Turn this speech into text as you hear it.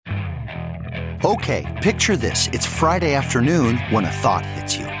Okay, picture this. It's Friday afternoon when a thought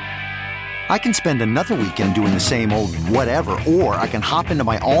hits you. I can spend another weekend doing the same old whatever, or I can hop into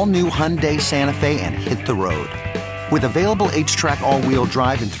my all-new Hyundai Santa Fe and hit the road. With available H-Track all-wheel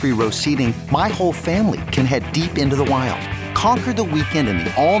drive and 3-row seating, my whole family can head deep into the wild. Conquer the weekend in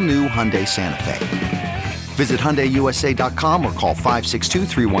the all-new Hyundai Santa Fe. Visit HyundaiUSA.com or call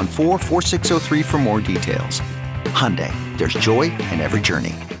 562-314-4603 for more details. Hyundai, there's joy in every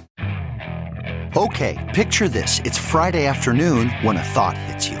journey. Okay, picture this. It's Friday afternoon when a thought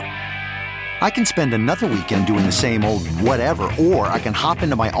hits you. I can spend another weekend doing the same old whatever, or I can hop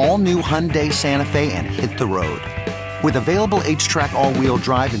into my all-new Hyundai Santa Fe and hit the road. With available H-Track all-wheel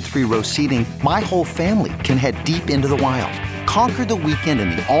drive and 3-row seating, my whole family can head deep into the wild. Conquer the weekend in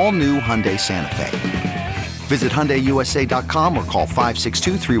the all-new Hyundai Santa Fe. Visit HyundaiUSA.com or call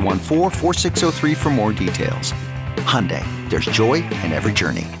 562-314-4603 for more details. Hyundai, there's joy in every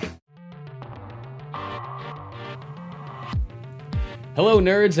journey. Hello,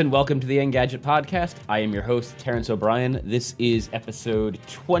 nerds, and welcome to the Engadget podcast. I am your host, Terrence O'Brien. This is episode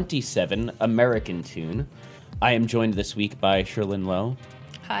 27, American Tune. I am joined this week by Sherlyn Lowe.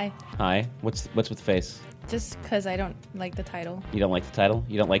 Hi. Hi. What's with the face? Just because I don't like the title. You don't like the title?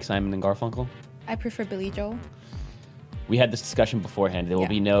 You don't like Simon and Garfunkel? I prefer Billy Joel. We had this discussion beforehand. There will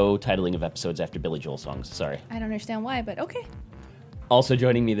be no titling of episodes after Billy Joel songs. Sorry. I don't understand why, but okay. Also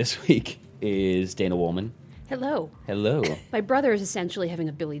joining me this week is Dana Woolman. Hello. Hello. My brother is essentially having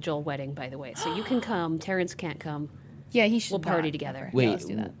a Billy Joel wedding, by the way. So you can come. Terrence can't come. Yeah, he should. We'll party not. together. Wait, Yeah, let's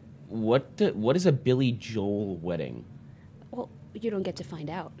do that. what is a Billy Joel wedding? Well, you don't get to find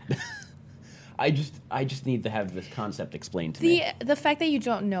out. I just need to have this concept explained to me. The fact that you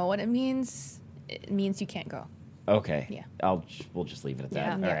don't know what it means you can't go. Okay. Yeah. We'll just leave it at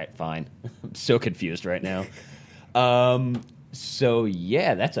that. Yeah. All right, fine. I'm so confused right now. So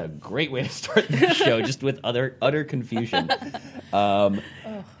yeah, that's a great way to start the show, just with utter confusion.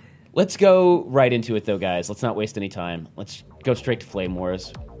 Let's go right into it, though, guys. Let's not waste any time. Let's go straight to Flame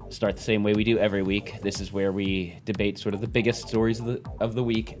Wars. Start the same way we do every week. This is where we debate sort of the biggest stories of the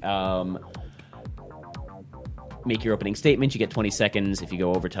week. Make your opening statement. You get 20 seconds. If you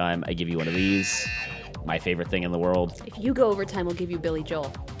go overtime, I give you one of these. My favorite thing in the world. If you go overtime, we'll give you Billy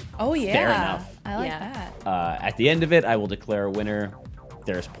Joel. Oh, yeah. Fair enough. I like Yeah. that. At the end of it, I will declare a winner.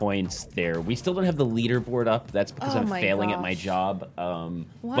 There's points there. We still don't have the leaderboard up. That's because Oh I'm my failing at my gosh. job. Why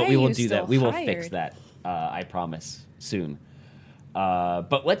But we are will you do that. still We will fix hired? that. I promise soon.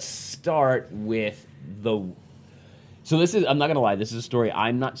 But let's start with the. So this is. I'm not gonna lie. This is a story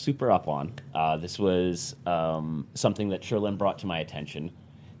I'm not super up on. This was something that Sherlyn brought to my attention.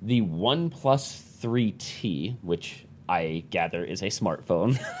 The OnePlus 3T, which I gather is a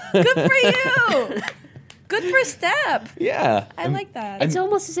smartphone. Good for you. Good first step. Yeah. I like that. It's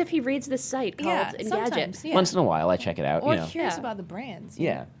almost as if he reads this site called yeah, Engadget. sometimes. Yeah. Once in a while, I check it out. Or you know. curious Yeah. about the brands.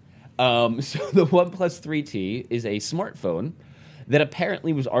 Yeah. So the OnePlus 3T is a smartphone that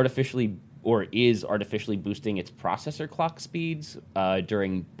apparently was artificially boosting its processor clock speeds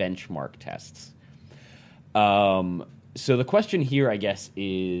during benchmark tests. So the question here, I guess,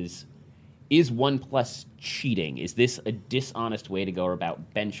 is OnePlus cheating? Is this a dishonest way to go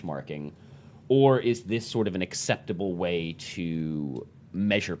about benchmarking? Or is this sort of an acceptable way to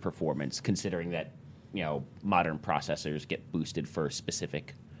measure performance, considering that, modern processors get boosted for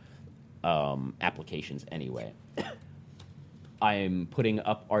specific applications anyway? I'm putting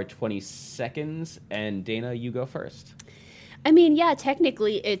up our 20 seconds, and Dana, you go first. I mean, yeah,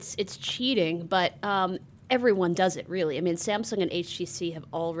 technically it's cheating, but everyone does it, really. I mean, Samsung and HTC have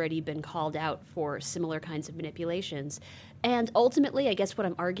already been called out for similar kinds of manipulations. And ultimately, I guess what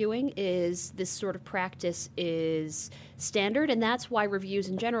I'm arguing is this sort of practice is standard, and that's why reviews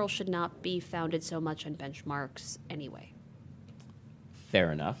in general should not be founded so much on benchmarks anyway.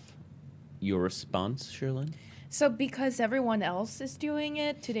 Fair enough. Your response, Sherlyn? So because everyone else is doing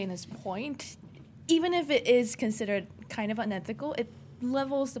it, to Dana's point, even if it is considered kind of unethical, it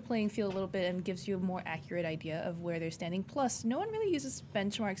levels the playing field a little bit and gives you a more accurate idea of where they're standing. Plus, no one really uses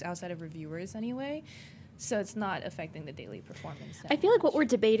benchmarks outside of reviewers anyway, so it's not affecting the daily performance. I feel like what we're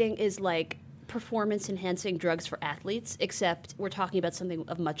debating is like performance-enhancing drugs for athletes, except we're talking about something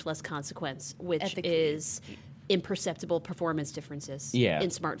of much less consequence, which Ethically. is imperceptible performance differences Yeah.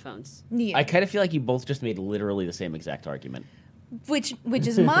 in smartphones. Yeah. I kind of feel like you both just made literally the same exact argument. Which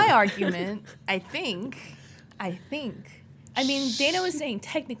is my argument, I think. I mean, Dana was saying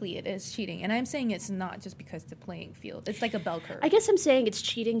technically it is cheating, and I'm saying it's not just because the playing field. It's like a bell curve. I guess I'm saying it's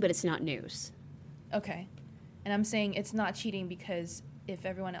cheating, but it's not news. Okay. And I'm saying it's not cheating because if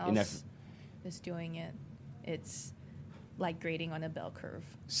everyone else is doing it, it's like grading on a bell curve.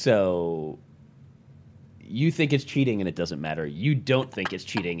 So you think it's cheating and it doesn't matter. You don't think it's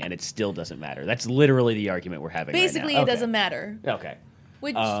cheating and it still doesn't matter. That's literally the argument we're having Basically, right now. it doesn't matter. Okay.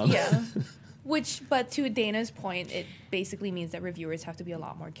 Which, but to Dana's point, it basically means that reviewers have to be a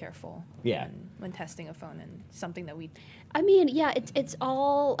lot more careful when testing a phone, and something that we... I mean, yeah, it's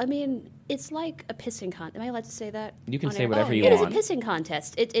all... I mean, it's like a pissing contest. Am I allowed to say that? You can on say air? whatever you It is want. a pissing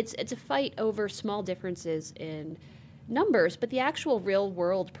contest. It's a fight over small differences in numbers, but the actual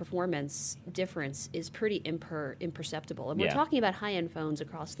real-world performance difference is pretty imperceptible. And we're talking about high-end phones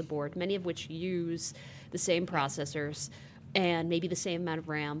across the board, many of which use the same processors and maybe the same amount of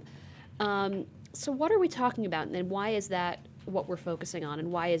RAM. So what are we talking about, and then why is that what we're focusing on,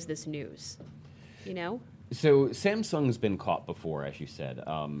 and why is this news? You know? So Samsung's been caught before, as you said.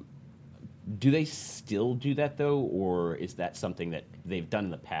 Do they still do that, though, or is that something that they've done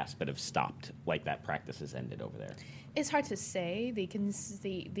in the past but have stopped, like that practice has ended over there? It's hard to say.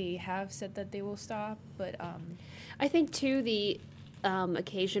 They have said that they will stop, but... I think, too, the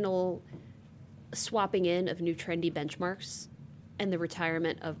occasional swapping in of new trendy benchmarks and the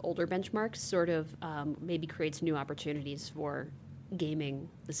retirement of older benchmarks sort of maybe creates new opportunities for gaming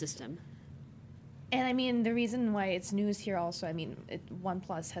the system. And I mean, the reason why it's news here also, I mean,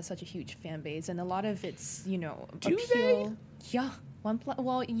 OnePlus has such a huge fan base, and a lot of its, Do appeal. Yeah, OnePlus.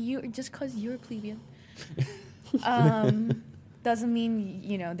 Well, just because you're a plebeian, doesn't mean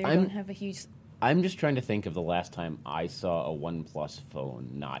they don't have a huge. I'm just trying to think of the last time I saw a OnePlus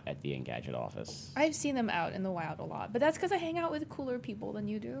phone not at the Engadget office. I've seen them out in the wild a lot, but that's because I hang out with cooler people than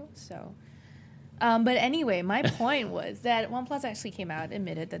you do. So, but anyway, my point was that OnePlus actually came out,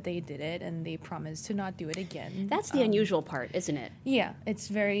 admitted that they did it, and they promised to not do it again. That's the unusual part, isn't it? Yeah, it's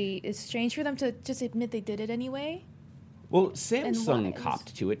strange for them to just admit they did it anyway. Well, Samsung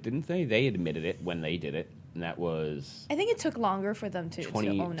copped to it, didn't they? They admitted it when they did it, and that was... I think it took longer for them to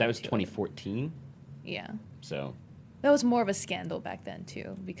own That was up to 2014. It. Yeah. So... That was more of a scandal back then,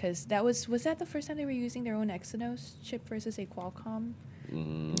 too, because was that the first time they were using their own Exynos chip versus a Qualcomm?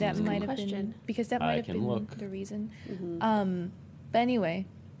 That might have been... Because that might have been the reason. Mm-hmm. But anyway,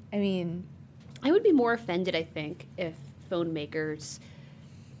 I mean... I would be more offended, I think, if phone makers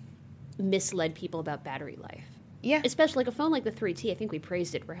misled people about battery life. Yeah. Especially like a phone like the 3T, I think we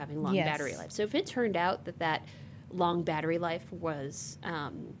praised it for having long battery life. So if it turned out that long battery life was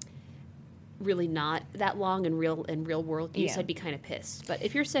really not that long in real world use, I'd be kind of pissed. But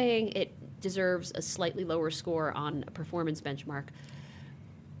if you're saying it deserves a slightly lower score on a performance benchmark,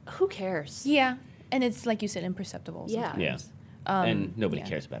 who cares? Yeah. And it's, like you said, imperceptible sometimes. Yeah. And nobody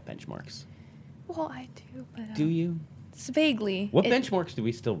cares about benchmarks. Well, I do, but... Do you? It's vaguely. What benchmarks do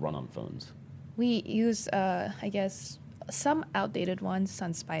we still run on phones? We use, I guess, some outdated ones,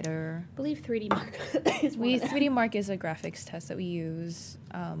 SunSpider. I believe 3D Mark is one of them. 3D Mark is a graphics test that we use.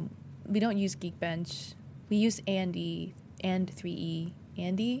 We don't use Geekbench. We use Andy, and 3E,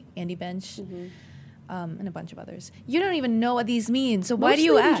 Andy Bench, and a bunch of others. You don't even know what these mean, so why do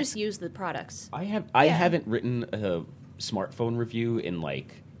you ask? We just use the products. I haven't written a smartphone review in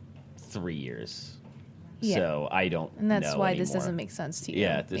like 3 years. Yeah. So I don't know. And that's why anymore. this doesn't make sense to you.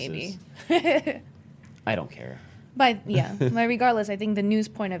 Yeah, maybe. I don't care. But regardless, I think the news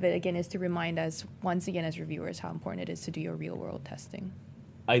point of it again is to remind us once again as reviewers how important it is to do your real world testing.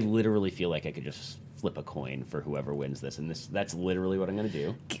 I literally feel like I could just flip a coin for whoever wins this, and that's literally what I'm going to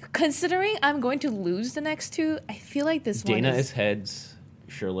do. Considering I'm going to lose the next two, I feel like this Dana one is heads,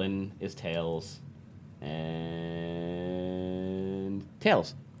 Sherlyn is tails, and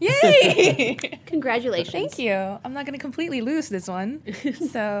tails. Yay! Congratulations. Thank you. I'm not going to completely lose this one.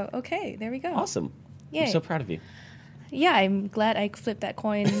 So, okay, there we go. Awesome. Yay. I'm so proud of you. Yeah, I'm glad I flipped that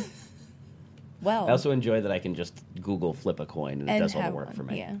coin well. I also enjoy that I can just Google flip a coin and it does all the work for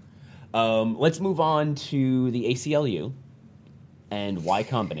me. Yeah. Let's move on to the ACLU and Y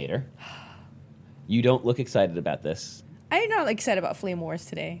Combinator. You don't look excited about this. I'm not excited about Flame Wars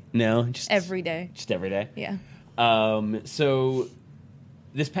today. No? Just Every day. Just every day? Yeah. So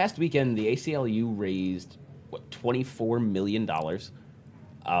this past weekend, the ACLU raised, $24 million.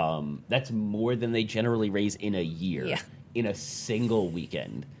 That's more than they generally raise in a year, in a single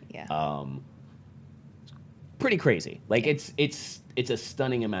weekend. Yeah. Pretty crazy. Like it's a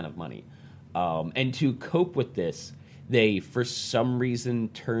stunning amount of money. And to cope with this, they for some reason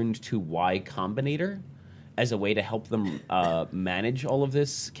turned to Y Combinator as a way to help them manage all of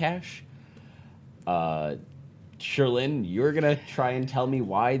this cash. Sherlyn, you're gonna try and tell me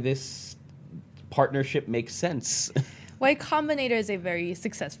why this partnership makes sense. Y Combinator is a very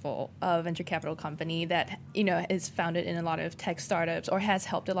successful venture capital company that is founded in a lot of tech startups or has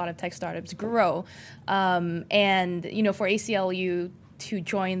helped a lot of tech startups grow. And for ACLU to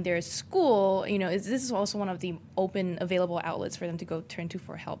join their school, this is also one of the open available outlets for them to go turn to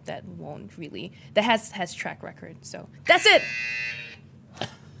for help that has track record. So that's it.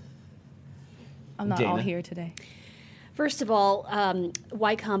 I'm not all Dana? here today. First of all,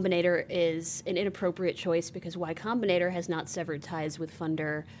 Y Combinator is an inappropriate choice because Y Combinator has not severed ties with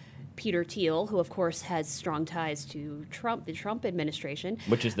funder Peter Thiel, who of course has strong ties to the Trump administration.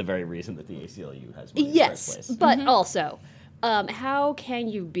 Which is the very reason that the ACLU has money in Yes, the first place. but also, how can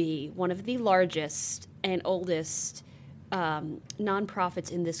you be one of the largest and oldest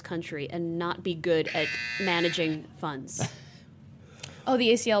nonprofits in this country and not be good at managing funds? Oh, the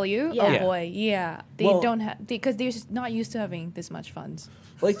ACLU? Yeah. Oh Yeah. boy, yeah. They Well- don't have because they're just not used to having this much funds.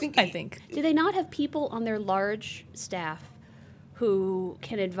 Well, I think. Do they not have people on their large staff who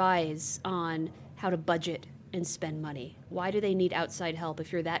can advise on how to budget and spend money? Why do they need outside help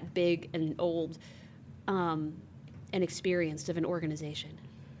if you're that big and old and experienced of an organization?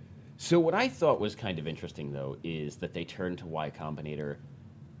 So what I thought was kind of interesting, though, is that they turned to Y Combinator.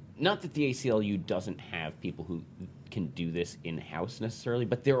 Not that the ACLU doesn't have people who can do this in-house necessarily,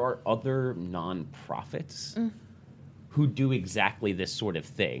 but there are other nonprofits who do exactly this sort of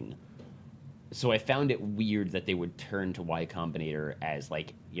thing. So I found it weird that they would turn to Y Combinator as,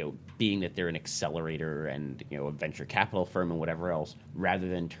 like, being that they're an accelerator and, a venture capital firm and whatever else, rather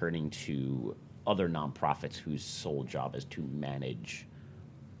than turning to other nonprofits whose sole job is to manage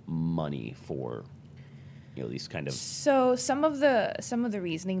money for, these kind of... So some of the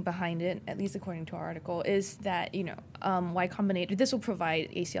reasoning behind it, at least according to our article, is that Y Combinator, this will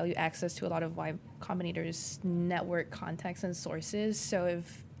provide ACLU access to a lot of Y Combinator's network contacts and sources. So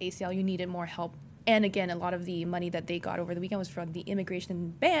if ACLU needed more help, and again, a lot of the money that they got over the weekend was from the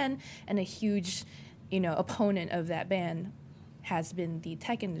immigration ban, and a huge opponent of that ban has been the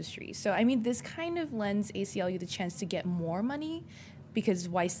tech industry. So I mean, this kind of lends ACLU the chance to get more money, because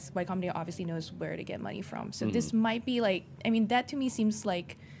Y Combinator obviously knows where to get money from. So this might be that to me seems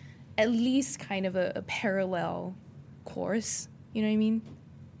like at least kind of a parallel course. You know what I mean?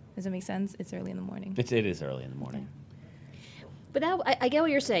 Does that make sense? It's early in the morning. It is early in the morning. But I get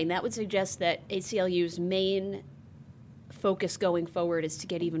what you're saying. That would suggest that ACLU's main focus going forward is to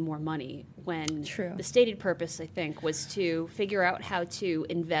get even more money, when True. the stated purpose, I think, was to figure out how to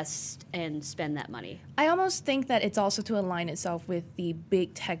invest and spend that money. I almost think that it's also to align itself with the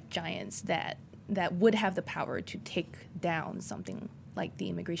big tech giants that would have the power to take down something like the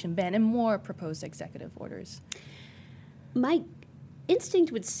immigration ban and more proposed executive orders. My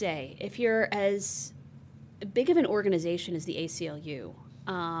instinct would say, if you're as big of an organization as the ACLU,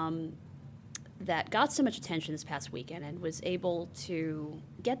 that got so much attention this past weekend and was able to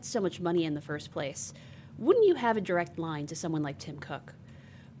get so much money in the first place, wouldn't you have a direct line to someone like Tim Cook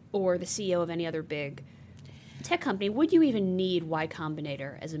or the CEO of any other big tech company? Would you even need Y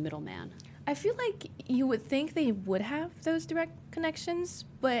Combinator as a middleman? I feel like you would think they would have those direct connections,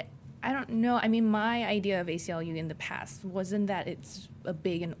 but I don't know. I mean, my idea of ACLU in the past wasn't that it's a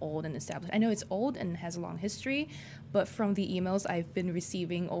big and old and established. I know it's old and has a long history, but from the emails I've been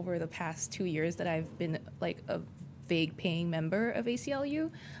receiving over the past 2 years that I've been like a vague paying member of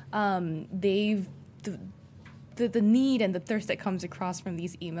ACLU, the need and the thirst that comes across from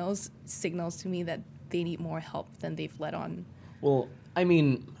these emails signals to me that they need more help than they've let on. Well, I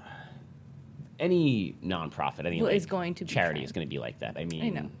mean, any nonprofit, any Well, is going to be charity trying. is going to be like that. I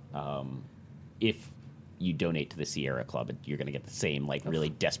mean, if you donate to the Sierra Club, you're going to get the same really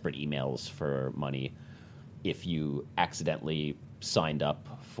desperate emails for money. If you accidentally signed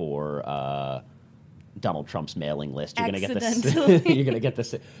up for Donald Trump's mailing list, you're going to get this. You're going to get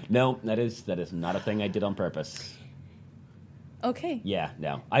this. No, that is not a thing I did on purpose. Okay. Yeah,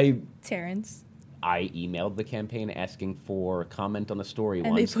 no, Terrence. I emailed the campaign asking for comment on the story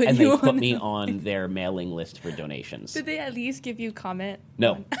And they once, put and you they put on me it. on their mailing list for donations. Did they at least give you comment?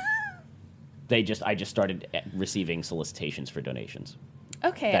 No, I just started receiving solicitations for donations.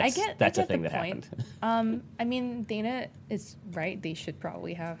 Okay, That's I get a the thing that point. happened. I mean, Dana is right. They should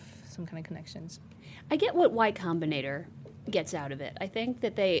probably have some kind of connections. I get what Y Combinator gets out of it. I think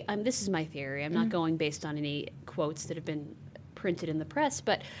that they, this is my theory, I'm not going based on any quotes that have been printed in the press,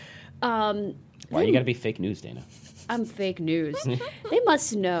 but Why you got to be fake news, Dana? I'm fake news. They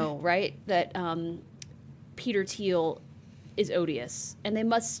must know, right, that Peter Thiel is odious, and they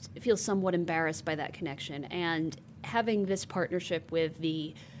must feel somewhat embarrassed by that connection. And having this partnership with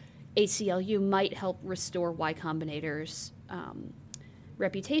the ACLU might help restore Y Combinator's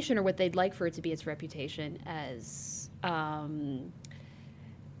reputation, or what they'd like for it to be its reputation, as,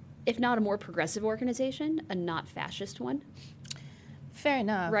 if not a more progressive organization, a not fascist one. Fair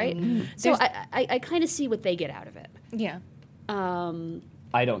enough. Right? I mean, So I kind of see what they get out of it. yeah.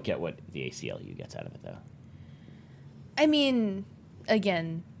 I don't get what the ACLU gets out of it, though. I mean,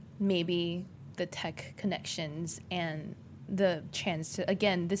 again, maybe the tech connections and the chance to,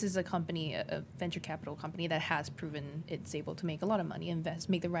 again, this is a company, a venture capital company that has proven it's able to make a lot of money,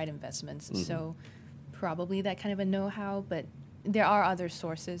 make the right investments. Mm-hmm. So probably that kind of a know-how, but there are other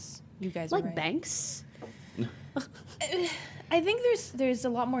sources. You guys are Like right. banks? I think there's a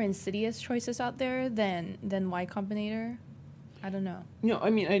lot more insidious choices out there than Y Combinator. I don't know. No, I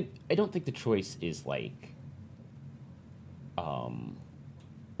mean, I don't think the choice is like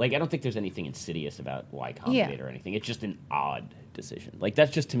I don't think there's anything insidious about Y Combinator or anything. It's just an odd decision. Like,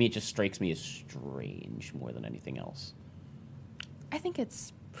 that's just, to me, it just strikes me as strange more than anything else. I think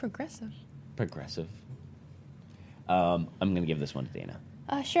it's progressive. Progressive. I'm going to give this one to Dana.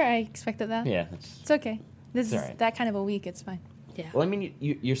 Sure, I expected that. Yeah. It's okay. This It's is all right. that kind of a week. It's fine. Yeah. Well, I mean,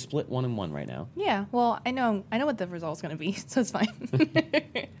 you're split 1-1 right now. Yeah. Well, I know what the result's going to be, so it's fine.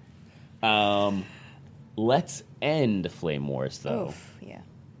 Let's end Flame Wars, though, Oof, yeah.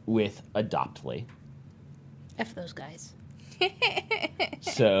 with Adoptly. F those guys.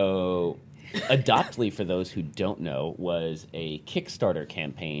 So, Adoptly, for those who don't know, was a Kickstarter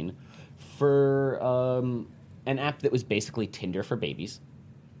campaign for an app that was basically Tinder for babies.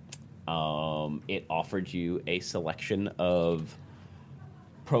 It offered you a selection of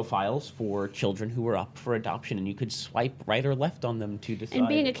profiles for children who were up for adoption, and you could swipe right or left on them to decide. And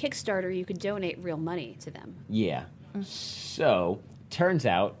being a Kickstarter, you could donate real money to them. Yeah. So, turns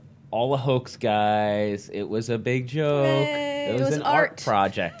out, all a hoax, guys. It was a big joke. Yay, It was an art art.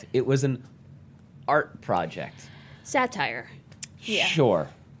 project. It was an art project. Satire. Yeah. Sure.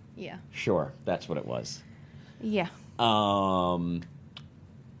 Yeah. Sure. That's what it was. Yeah. God,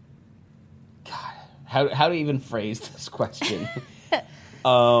 how to even phrase this question?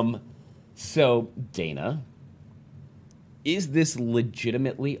 So, Dana, is this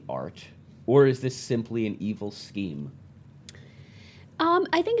legitimately art, or is this simply an evil scheme?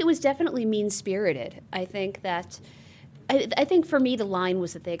 I think it was definitely mean-spirited. I think that... I think for me the line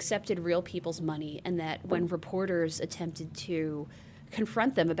was that they accepted real people's money, and that when reporters attempted to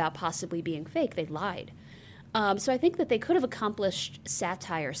confront them about possibly being fake, they lied. So I think that they could have accomplished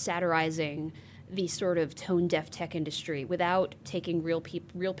satire, satirizing the sort of tone-deaf tech industry without taking real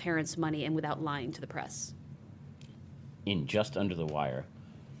parents' money and without lying to the press. In Just Under the Wire.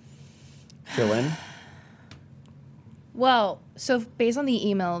 Fill in? Well, so based on the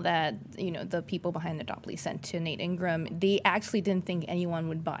email that the people behind Adoptly sent to Nate Ingram, they actually didn't think anyone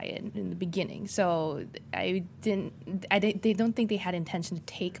would buy it in the beginning. So they don't think they had intention to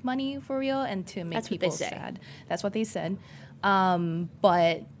take money for real and to make That's what people they say. sad. That's what they said.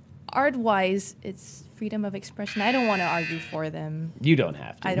 But art-wise, it's freedom of expression. I don't want to argue for them. You don't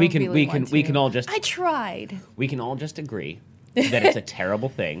have to. I we don't can really we can want we to. can all just I tried. we can all just agree that it's a terrible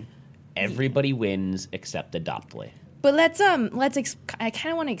thing. Everybody wins except Adoptly. But I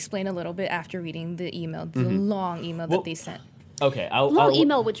kind of want to explain a little bit after reading the email, the long email Well, that they sent. Okay, Long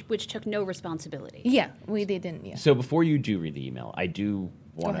email which took no responsibility. Yeah, they didn't. Yeah. So before you do read the email, I do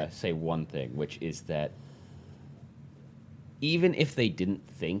want to ahead. say one thing, which is that even if they didn't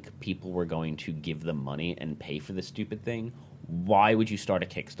think people were going to give them money and pay for the stupid thing, why would you start a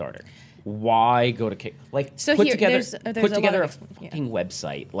Kickstarter? Why go to So put here, together there's a lot a of fucking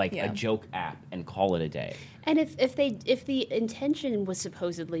website, like Yeah. a joke app, and call it a day. And if the intention was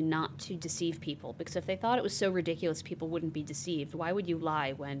supposedly not to deceive people, because if they thought it was so ridiculous people wouldn't be deceived, why would you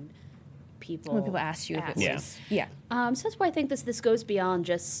lie when people ask you if it Yeah. was. Yeah. So that's why I think this goes beyond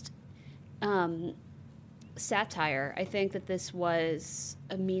just satire. I think that this was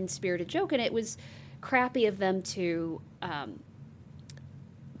a mean-spirited joke, and it was crappy of them to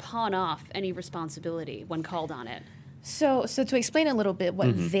pawn off any responsibility when called on it. So to explain a little bit,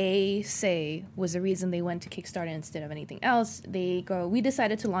 what they say was the reason they went to Kickstarter instead of anything else, they go, we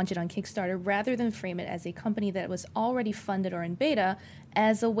decided to launch it on Kickstarter rather than frame it as a company that was already funded or in beta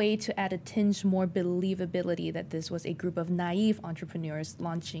as a way to add a tinge more believability that this was a group of naive entrepreneurs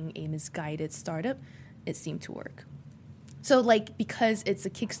launching a misguided startup. It seemed to work. So because it's a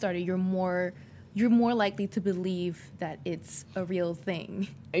Kickstarter, you're more likely to believe that it's a real thing.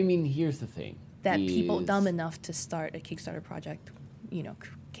 I mean, here's the thing. That people dumb enough to start a Kickstarter project,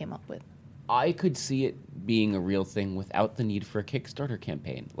 came up with. I could see it being a real thing without the need for a Kickstarter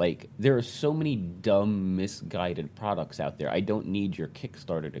campaign. Like, there are so many dumb, misguided products out there. I don't need your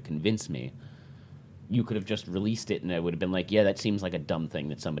Kickstarter to convince me. You could have just released it, and I would have been like, yeah, that seems like a dumb thing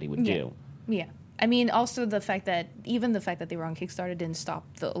that somebody would do. Yeah. I mean, also the fact that they were on Kickstarter didn't stop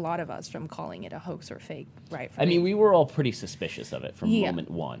a lot of us from calling it a hoax or fake, right? I mean, we were all pretty suspicious of it from Yeah.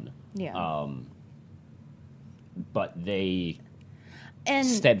 moment one. Yeah. but they and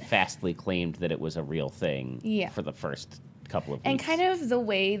steadfastly claimed that it was a real thing Yeah. for the first couple of weeks. And kind of the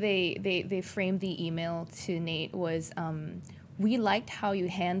way they framed the email to Nate was, we liked how you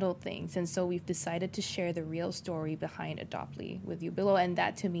handled things, and so we've decided to share the real story behind Adoptly with you below. And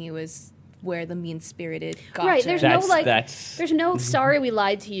that to me was where the mean-spirited gotcha. Right, there's That's- there's no sorry we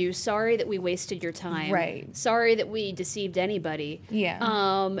lied to you, sorry that we wasted your time, Right. sorry that we deceived anybody.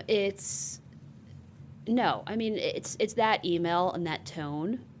 Yeah. It's no, I mean it's that email and that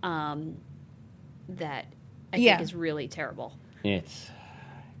tone that I Yeah. think is really terrible.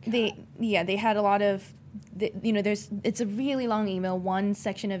 They had a lot of it's a really long email. One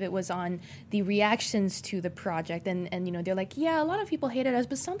section of it was on the reactions to the project, and they're like, yeah, a lot of people hated us,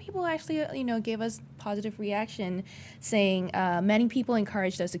 but some people actually gave us positive reaction, saying many people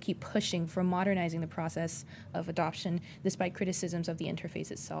encouraged us to keep pushing for modernizing the process of adoption despite criticisms of the interface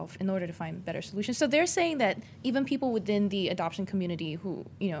itself in order to find better solutions. So they're saying that even people within the adoption community who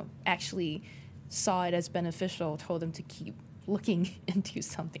actually saw it as beneficial told them to keep looking into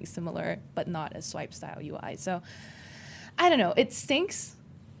something similar, but not a swipe style UI. So I don't know. It stinks.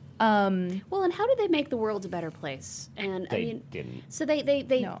 Well, and how did they make the world a better place? And They didn't. So they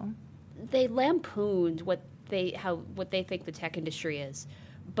No. they lampooned what they think the tech industry is,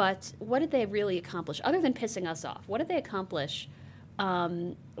 but what did they really accomplish other than pissing us off? What did they accomplish?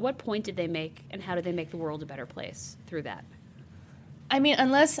 What point did they make, and how did they make the world a better place through that? I mean,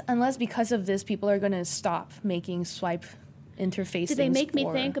 unless because of this, people are going to stop making swipe interfaces. Did they make me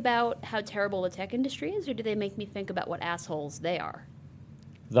think about how terrible the tech industry is, or did they make me think about what assholes they are?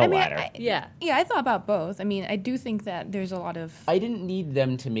 The latter. Yeah. Yeah, I thought about both. I mean, I do think that there's a lot of... I didn't need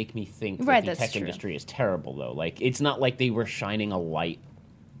them to make me think that Right, the that's tech true. industry is terrible, though. Like, it's not like they were shining a light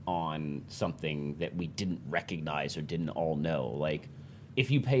on something that we didn't recognize or didn't all know. Like,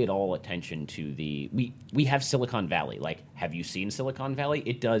 if you pay at all attention to we have Silicon Valley. Like, have you seen Silicon Valley?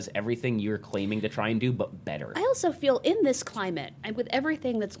 It does everything you're claiming to try and do, but better. I also feel in this climate, and with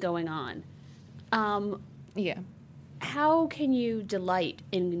everything that's going on, Yeah. how can you delight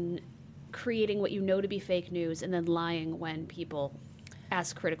in creating what you know to be fake news and then lying when people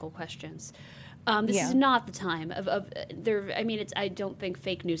ask critical questions? This Yeah. is not the time of there. I mean, I don't think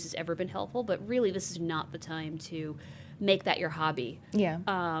fake news has ever been helpful, but really, this is not the time to make that your hobby. Yeah.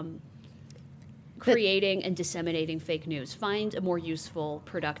 Creating and disseminating fake news. Find a more useful,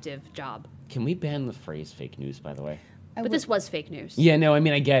 productive job. Can we ban the phrase fake news, by the way? But this was fake news. Yeah, no, I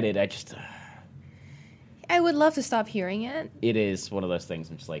mean, I get it. I would love to stop hearing it. It is one of those things.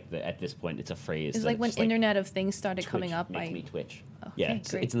 I'm just like, at this point, it's a phrase. It's that like when just, Internet of Things started Twitch coming up. makes me twitch. Okay, Yeah,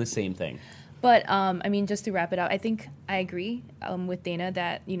 great. it's in the same thing. But I mean, just to wrap it up, I think I agree with Dana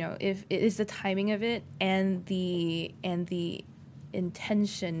that if it is the timing of it and the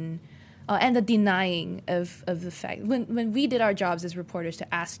intention and the denying of the fact when we did our jobs as reporters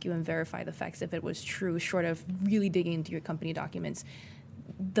to ask you and verify the facts if it was true, short of really digging into your company documents,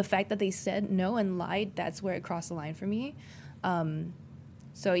 the fact that they said no and lied, that's where it crossed the line for me.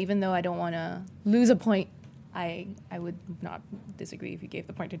 So even though I don't want to lose a point, I would not disagree if you gave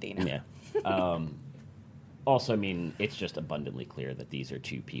the point to Dana. Yeah. Also, I mean, it's just abundantly clear that these are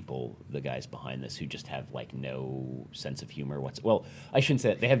two people, the guys behind this, who just have like no sense of humor. Well, I shouldn't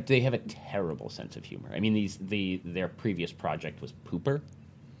say that. They have a terrible sense of humor. I mean, their previous project was Pooper,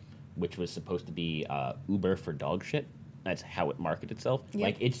 which was supposed to be Uber for dog shit. That's how it marketed itself. Yep.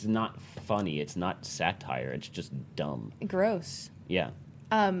 Like, it's not funny. It's not satire. It's just dumb. Gross. Yeah.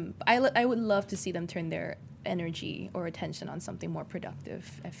 I would love to see them turn their energy or attention on something more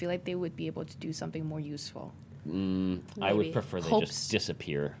productive. I feel like they would be able to do something more useful. I would prefer they Hopes. just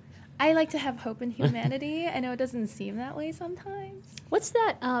disappear. I like to have hope in humanity. I know it doesn't seem that way sometimes. What's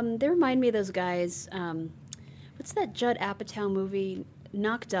that? They remind me of those guys. What's that Judd Apatow movie,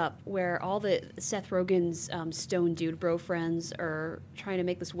 Knocked Up, where all the Seth Rogen's stone dude bro friends are trying to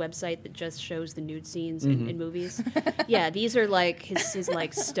make this website that just shows the nude scenes in movies? Yeah, these are like his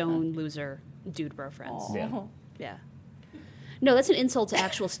like stone loser dude bro friends. Aw. Yeah. Yeah. No, that's an insult to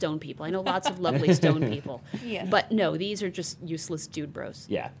actual stone people. I know lots of lovely stone people. Yeah. But no, these are just useless dude bros.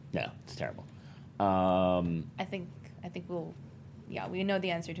 Yeah. No, it's terrible. I think we know the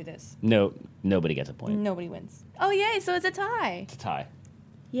answer to this. No, nobody gets a point. Nobody wins. Oh yay! So it's a tie. It's a tie.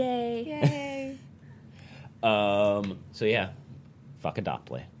 Yay. Yay! So yeah, fuck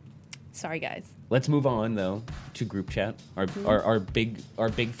Adoptly. Sorry guys. Let's move on though to group chat, our big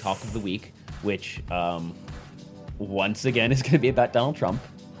talk of the week, which once again is going to be about Donald Trump,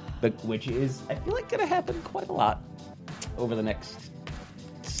 but which is I feel like going to happen quite a lot over the next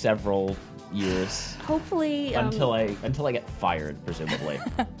several years Hopefully, until I get fired, presumably.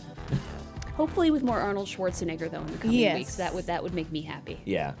 Hopefully with more Arnold Schwarzenegger, though, in the coming Yes. weeks. That would make me happy.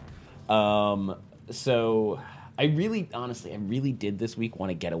 Yeah. So I really did this week want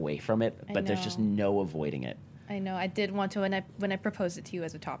to get away from it, but there's just no avoiding it. I know. I did want to, when I proposed it to you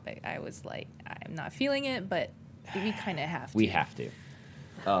as a topic, I was like, I'm not feeling it, but we kind of have to. We have to.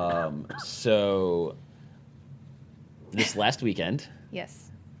 So this last weekend,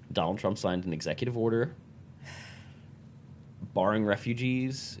 Yes. Donald Trump signed an executive order barring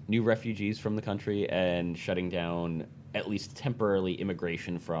new refugees from the country and shutting down, at least temporarily,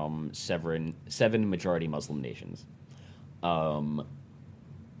 immigration from seven majority Muslim nations. We're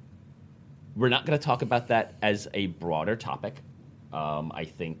not going to talk about that as a broader topic. I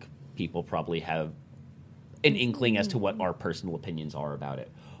think people probably have an inkling as to what our personal opinions are about it.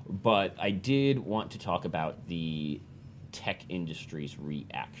 But I did want to talk about the tech industry's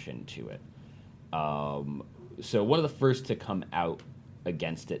reaction to it. So one of the first to come out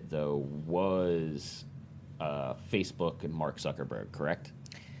against it, though, was Facebook and Mark Zuckerberg, correct?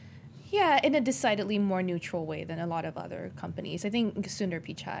 Yeah, in a decidedly more neutral way than a lot of other companies. I think Sundar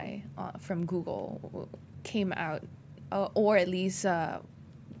Pichai from Google came out, or at least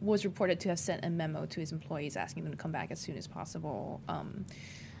was reported to have sent a memo to his employees asking them to come back as soon as possible.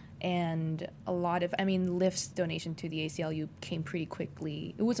 And a lot of, Lyft's donation to the ACLU came pretty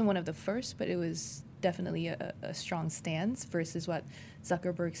quickly. It wasn't one of the first, but it was definitely a strong stance versus what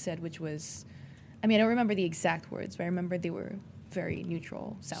Zuckerberg said, which was, I don't remember the exact words, but I remember they were very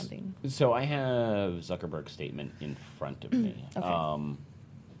neutral sounding. So I have Zuckerberg's statement in front of me. Okay.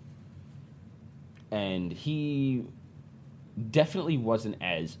 And he definitely wasn't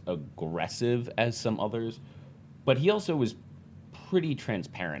as aggressive as some others, but he also was pretty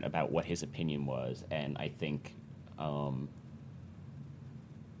transparent about what his opinion was, and I think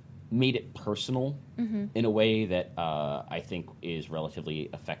made it personal in a way that I think is relatively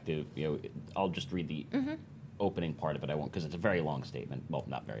effective. I'll just read the opening part of it. I won't, because it's a very long statement. Well,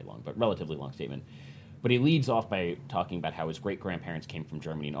 not very long, but relatively long statement. But he leads off by talking about how his great-grandparents came from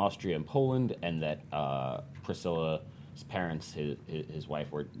Germany and Austria and Poland, and that Priscilla's parents, his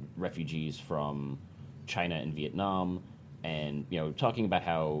wife, were refugees from China and Vietnam, and talking about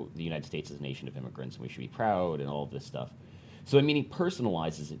how the United States is a nation of immigrants and we should be proud and all of this stuff. So he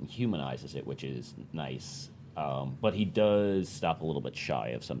personalizes it and humanizes it, which is nice. But he does stop a little bit shy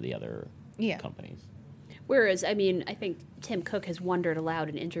of some of the other companies. Whereas, I think Tim Cook has wondered aloud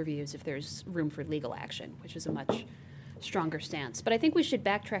in interviews if there's room for legal action, which is a much stronger stance. But I think we should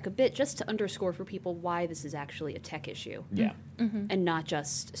backtrack a bit just to underscore for people why this is actually a tech issue. Yeah. And not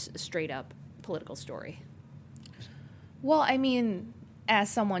just straight up political story. Well, as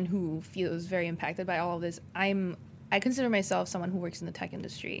someone who feels very impacted by all of this, I consider myself someone who works in the tech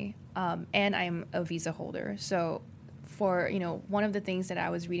industry, and I'm a visa holder. So for, one of the things that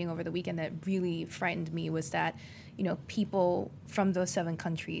I was reading over the weekend that really frightened me was that, people from those 7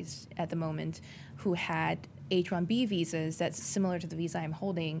 countries at the moment who had H-1B visas that's similar to the visa I'm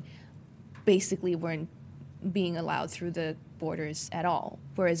holding basically weren't being allowed through the borders at all.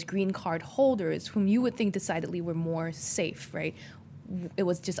 Whereas green card holders, whom you would think decidedly were more safe, right? It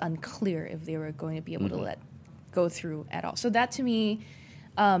was just unclear if they were going to be able to go through at all. So that to me,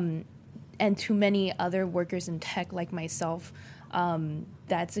 and to many other workers in tech like myself,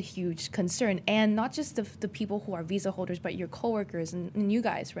 that's a huge concern. And not just the people who are visa holders, but your coworkers and you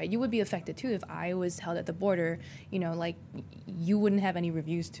guys, right? You would be affected too if I was held at the border, you wouldn't have any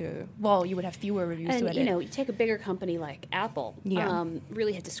reviews to, you would have fewer reviews to edit. And, you take a bigger company like Apple,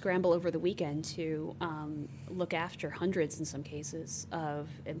 really had to scramble over the weekend to look after hundreds, in some cases, of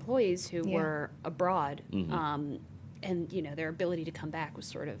employees who were abroad. And, their ability to come back was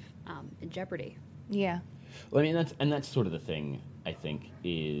sort of in jeopardy. Yeah. Well, that's sort of the thing, I think,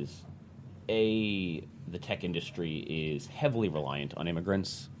 is the tech industry is heavily reliant on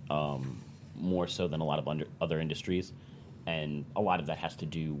immigrants, more so than a lot of other industries. And a lot of that has to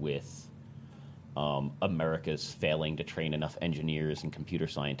do with America's failing to train enough engineers and computer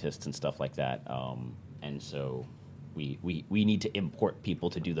scientists and stuff like that. And so we need to import people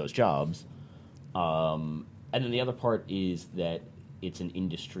to do those jobs. And then the other part is that it's an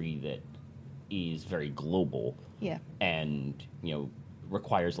industry that is very global. Yeah. And,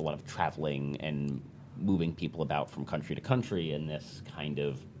 requires a lot of traveling and moving people about from country to country, and this kind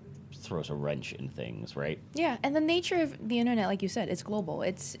of throws a wrench in things, right? Yeah, and the nature of the internet, like you said, it's global.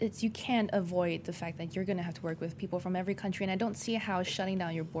 It's you can't avoid the fact that you're going to have to work with people from every country, and I don't see how shutting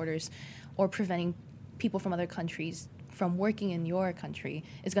down your borders or preventing people from other countries from working in your country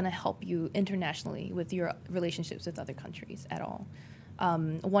is going to help you internationally with your relationships with other countries at all.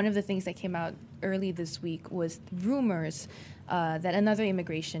 One of the things that came out early this week was rumors that another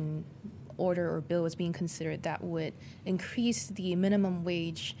immigration order or bill was being considered that would increase the minimum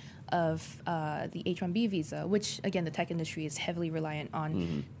wage of the H-1B visa, which, again, the tech industry is heavily reliant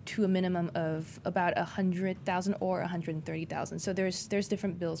on, to a minimum of about 100,000 or 130,000. So there's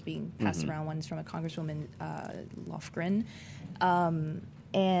different bills being passed around. One's from a Congresswoman, Lofgren,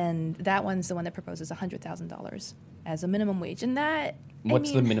 and that one's the one that proposes $100,000 as a minimum wage. And that,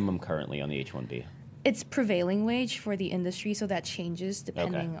 What's the minimum currently on the H-1B? It's prevailing wage for the industry, so that changes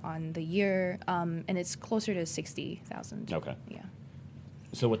depending on the year, and it's closer to 60,000. Okay. Yeah.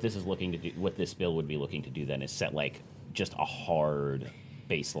 So what this is looking to do, what this bill would be looking to do then, is set like just a hard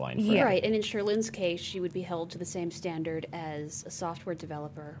baseline. For Yeah. Right, and in Sherlyn's case, she would be held to the same standard as a software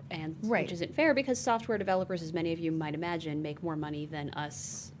developer, and Right. which isn't fair because software developers, as many of you might imagine, make more money than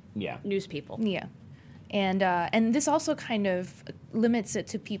us news people. Yeah, and this also kind of limits it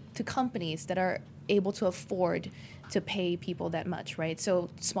to companies that are able to afford to pay people that much, right? So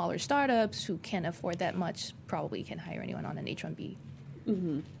smaller startups who can't afford that much probably can hire anyone on an H-1B,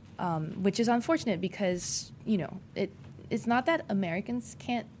 which is unfortunate because it's not that Americans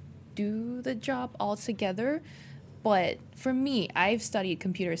can't do the job altogether. But for me, I've studied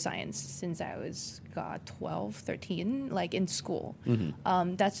computer science since I was, 12, 13, like in school.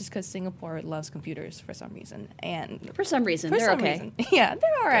 That's just because Singapore loves computers for some reason. And For some reason, for they're some okay. reason, yeah,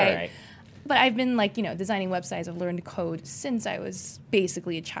 they're all right. All right. But I've been designing websites. I've learned code since I was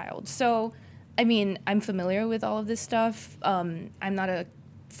basically a child. So, I mean, I'm familiar with all of this stuff. I'm not a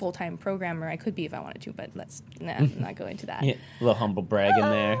full-time programmer. I could be if I wanted to, but I'm not go into that. Yeah, a little humble brag in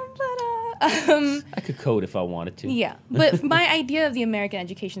there. I could code if I wanted to. Yeah, but my idea of the American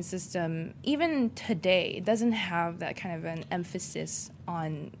education system, even today, doesn't have that kind of an emphasis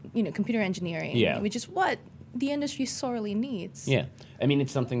on, computer engineering, which is what the industry sorely needs. Yeah. I mean,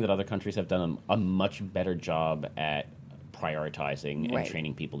 it's something that other countries have done a much better job at prioritizing and Right.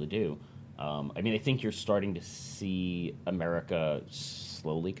 training people to do. I mean, I think you're starting to see America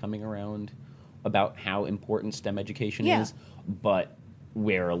slowly coming around about how important STEM education Yeah. is, but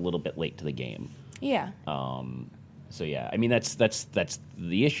we're a little bit late to the game. Yeah. So yeah, I mean that's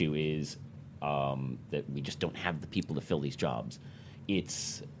the issue is that we just don't have the people to fill these jobs.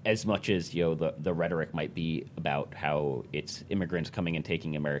 It's as much as the rhetoric might be about how it's immigrants coming and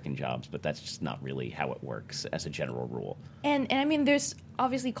taking American jobs, but that's just not really how it works as a general rule. And I mean, there's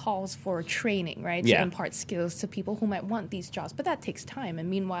obviously calls for training, right? Yeah. To impart skills to people who might want these jobs, but that takes time. And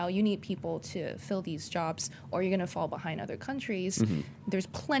meanwhile, you need people to fill these jobs, or you're going to fall behind other countries. There's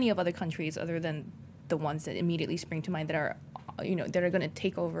plenty of other countries other than the ones that immediately spring to mind that are, that are going to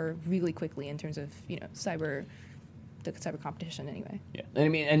take over really quickly in terms of, the cyber competition anyway. Yeah, and I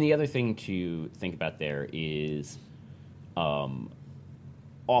mean, and the other thing to think about there is,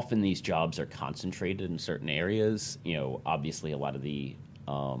 often these jobs are concentrated in certain areas. Obviously, a lot of the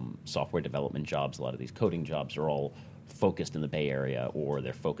software development jobs, a lot of these coding jobs are all focused in the Bay Area or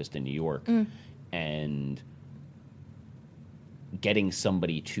they're focused in New York, and getting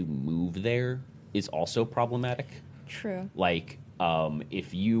somebody to move there is also problematic. True. Like,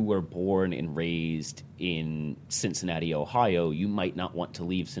 if you were born and raised in Cincinnati, Ohio, you might not want to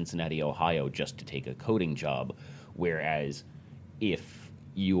leave Cincinnati, Ohio just to take a coding job. Whereas if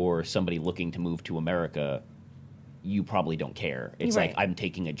you're somebody looking to move to America, you probably don't care. It's Right. like, I'm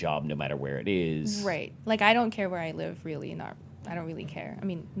taking a job no matter where it is. Right. Like, I don't care where I live, really. I don't really care. I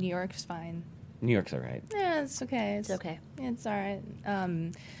mean, New York's fine. New York's all right. Yeah, it's okay. It's okay. It's all right.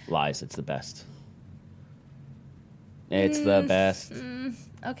 Lies, it's the best. It's the best.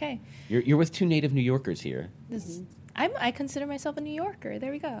 Okay. You're with two native New Yorkers here. I consider myself a New Yorker.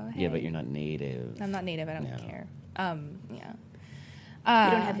 There we go. Yeah, Hey. but you're not native. I'm not native. I don't No. care. Yeah.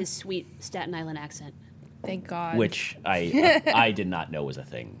 You don't have his sweet Staten Island accent. Thank God. Which I did not know was a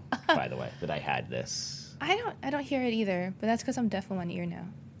thing, by the way, that I had this. I don't hear it either. But that's because I'm deaf in one ear now.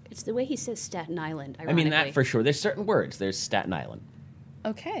 It's the way he says Staten Island, I ironically. mean, that for sure. There's certain words. There's Staten Island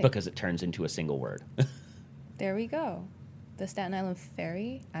Okay. because it turns into a single word. There we go. The Staten Island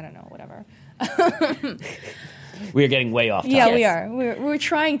Ferry. I don't know. Whatever. We are getting way off topic. Yeah, we are. We're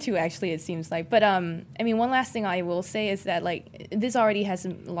trying to, actually, it seems like. But I mean, one last thing I will say is that this already has a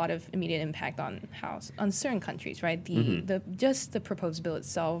lot of immediate impact on certain countries, right? Just the proposed bill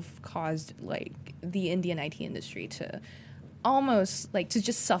itself caused the Indian IT industry to almost to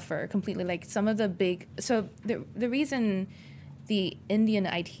just suffer completely. Like some of the big the reason the Indian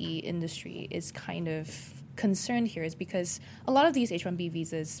IT industry is kind of concerned here is because a lot of these H-1B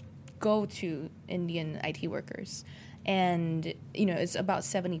visas go to Indian IT workers, and it's about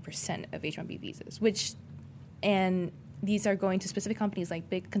 70% of H-1B visas, and these are going to specific companies, like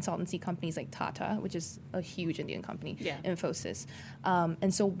big consultancy companies like Tata, which is a huge Indian company, Infosys.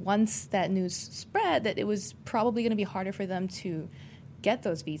 And so once that news spread that it was probably going to be harder for them to get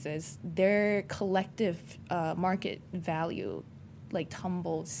those visas, their collective market value like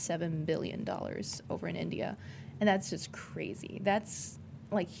tumbled $7 billion over in India. And that's just crazy. That's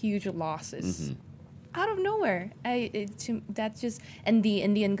like huge losses out of nowhere. That's just, and the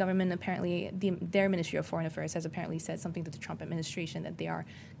Indian government apparently, their Ministry of Foreign Affairs has apparently said something to the Trump administration that they are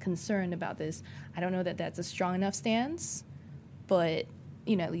concerned about this. I don't know that that's a strong enough stance, but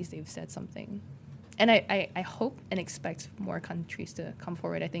at least they've said something. And I hope and expect more countries to come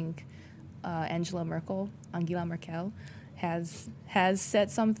forward. I think Angela Merkel has said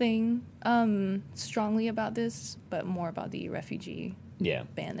something strongly about this, but more about the refugee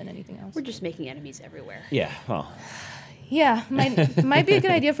ban than anything else. We're just making enemies everywhere. Yeah, well. Yeah, might be a good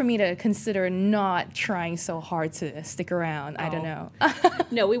idea for me to consider not trying so hard to stick around. I don't know.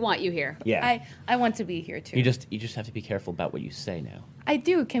 No, we want you here. Yeah, I want to be here too. You just have to be careful about what you say now. I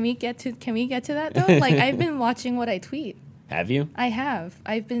do. Can we get to that though? Like, I've been watching what I tweet. Have you? I have.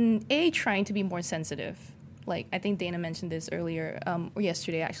 I've been trying to be more sensitive. Like, I think Dana mentioned this earlier or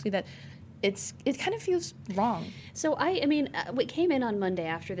yesterday actually, that it kind of feels wrong. So we came in on Monday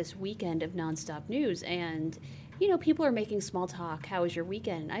after this weekend of nonstop news, and people are making small talk. How was your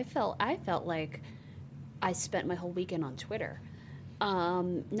weekend? I felt like I spent my whole weekend on Twitter,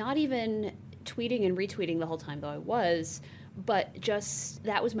 not even tweeting and retweeting the whole time, though I was, but just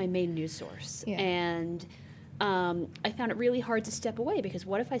that was my main news source. Yeah. And I found it really hard to step away, because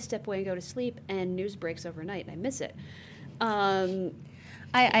what if I step away and go to sleep and news breaks overnight and I miss it?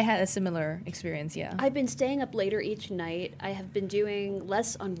 I had a similar experience, yeah. I've been staying up later each night. I have been doing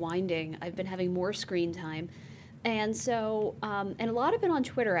less unwinding. I've been having more screen time. And so, and a lot of it on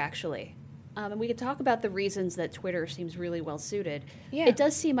Twitter, actually. And we could talk about the reasons that Twitter seems really well suited. Yeah. It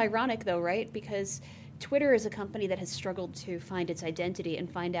does seem ironic, though, right? Because Twitter is a company that has struggled to find its identity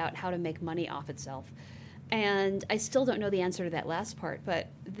and find out how to make money off itself. And I still don't know the answer to that last part, but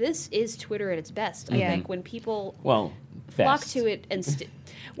this is Twitter at its best. I think when people flock to it and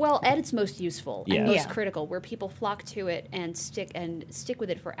at its most useful and most critical, where people flock to it and stick with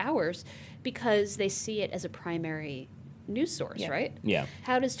it for hours because they see it as a primary news source, right? Yeah.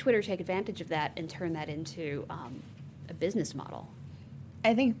 How does Twitter take advantage of that and turn that into a business model?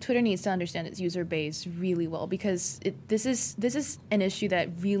 I think Twitter needs to understand its user base really well, because this is an issue that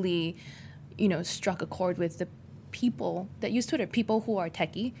really struck a chord with the people that use Twitter, people who are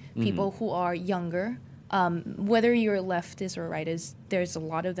techie, people who are younger, whether you're leftist or rightist, there's a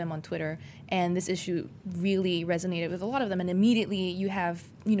lot of them on Twitter, and this issue really resonated with a lot of them. And immediately you have,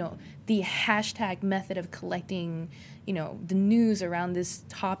 the hashtag method of collecting, the news around this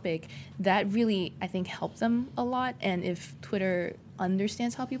topic that really, I think, helped them a lot. And if Twitter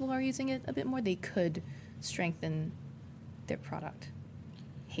understands how people are using it a bit more, they could strengthen their product.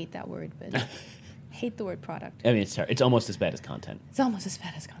 Hate that word, but hate the word product. I mean, it's almost as bad as content. It's almost as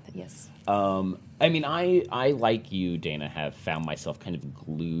bad as content, yes. I like you, Dana, have found myself kind of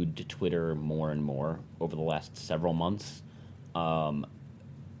glued to Twitter more and more over the last several months.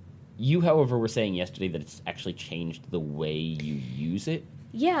 You, however, were saying yesterday that it's actually changed the way you use it.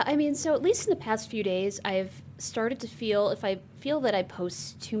 Yeah, so at least in the past few days, I've started to feel, if I feel that I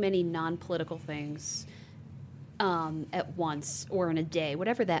post too many non-political things at once or in a day,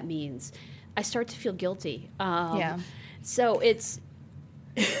 whatever that means, I start to feel guilty. So it's...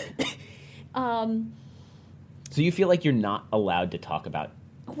 So you feel like you're not allowed to talk about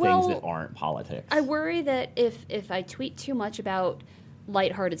things that aren't politics? I worry that if I tweet too much about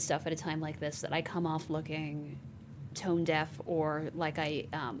lighthearted stuff at a time like this, that I come off looking tone deaf, or like I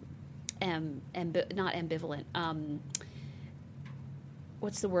am not ambivalent.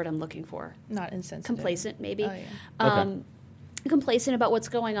 What's the word I'm looking for? Not insensitive. Complacent, maybe. Oh, yeah. Okay. Complacent about what's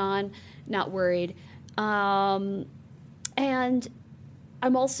going on, not worried. And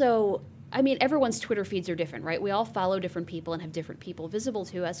I'm also... everyone's Twitter feeds are different, right? We all follow different people and have different people visible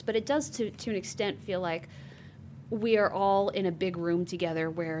to us, but it does, to an extent, feel like we are all in a big room together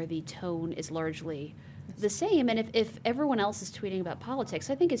where the tone is largely the same. And if everyone else is tweeting about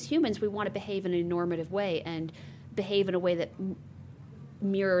politics, I think as humans we want to behave in a normative way and behave in a way that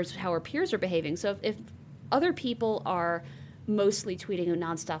mirrors how our peers are behaving. So if other people are mostly tweeting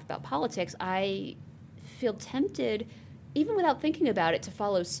nonstop about politics, I feel tempted, even without thinking about it, to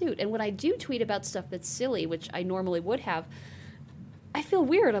follow suit. And when I do tweet about stuff that's silly, which I normally would have, I feel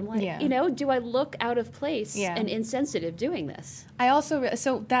weird. I'm like, Yeah. do I look out of place Yeah. and insensitive doing this? I also,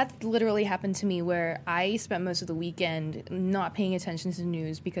 so that literally happened to me where I spent most of the weekend not paying attention to the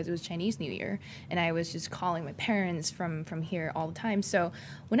news because it was Chinese New Year, and I was just calling my parents from here all the time. So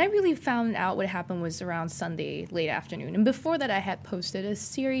when I really found out what happened was around Sunday late afternoon, and before that I had posted a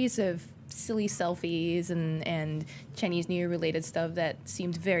series of silly selfies and Chinese New Year related stuff that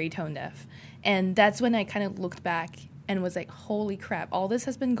seemed very tone deaf, and that's when I kind of looked back and was like, holy crap, all this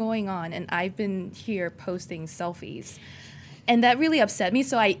has been going on, and I've been here posting selfies. And that really upset me,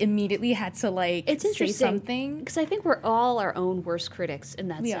 so I immediately had to, It's say interesting something. because I think we're all our own worst critics in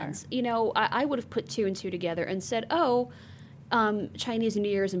that We sense. are. I would have put two and two together and said, Chinese New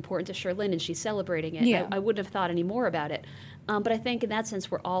Year is important to Sherlyn and she's celebrating it. Yeah. I wouldn't have thought any more about it. But I think in that sense,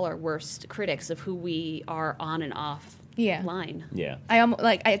 we're all our worst critics of who we are on and off Yeah. line. Yeah. I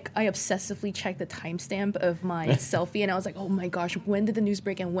obsessively checked the timestamp of my selfie, and I was like, oh my gosh, when did the news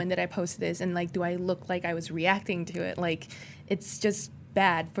break and when did I post this? And, do I look like I was reacting to it? It's just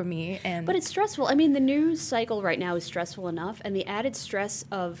bad for me. But it's stressful. I mean, the news cycle right now is stressful enough, and the added stress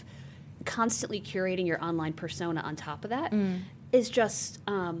of constantly curating your online persona on top of that is just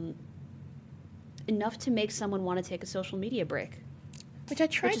enough to make someone want to take a social media break, which I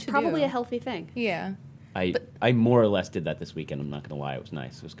tried which is to probably do. a healthy thing. Yeah, I more or less did that this weekend. I'm not going to lie. It was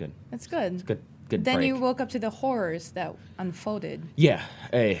nice. It was good. that's good. It's good Then break. you woke up to the horrors that unfolded. Yeah.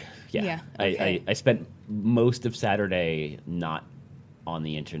 Yeah. Yeah, okay. I spent most of Saturday not on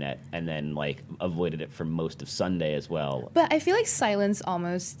the internet, and then avoided it for most of Sunday as well. But I feel like silence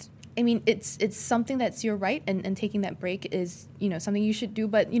almost. I mean, it's something that's your right, and taking that break is something you should do.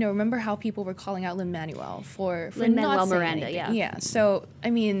 But remember how people were calling out Lin-Manuel for Lin-Manuel not saying Miranda, anything. yeah. So I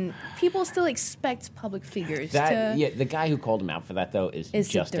mean, people still expect public figures to. Yeah, the guy who called him out for that though is Is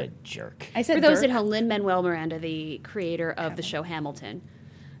just the a jerk. I said For those Dirk. at home, Lin-Manuel Miranda, the creator of the show Hamilton,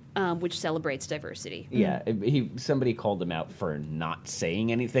 which celebrates diversity. Yeah, somebody called him out for not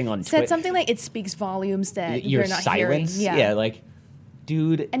saying anything on said Twitter. something like it speaks volumes that Your you're not silence. hearing. Yeah.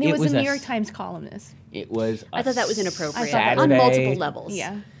 Dude. And it was a New York s- Times columnist. It was. I thought that was inappropriate I thought on Saturday. multiple levels.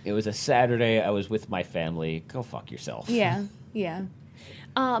 Yeah. It was a Saturday. I was with my family. Go fuck yourself. Yeah. Yeah.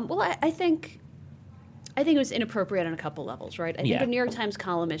 Well, I think it was inappropriate on a couple levels, right? I think Yeah. a New York Times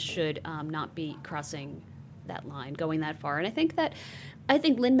columnist should not be crossing that line, going that far. And I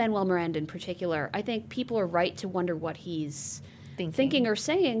think Lin-Manuel Miranda in particular, I think people are right to wonder what he's thinking or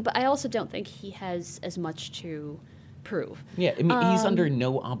saying, but I also don't think he has as much to prove. Yeah, I mean, he's under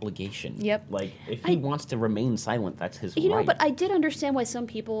no obligation. Yep. If he wants to remain silent, that's his right. But I did understand why some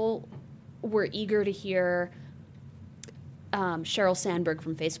people were eager to hear Sheryl Sandberg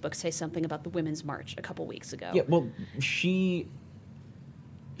from Facebook say something about the Women's March a couple weeks ago. Yeah, well, she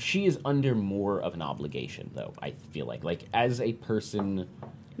is under more of an obligation, though, I feel like as a person,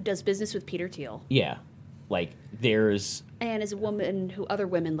 Who does business with Peter Thiel. yeah, there's, And as a woman who other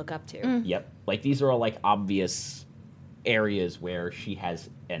women look up to. yep, these are all, obvious areas where she has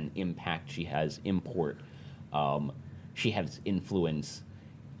an impact, she has import, she has influence.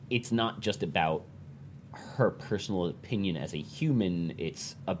 It's not just about her personal opinion as a human,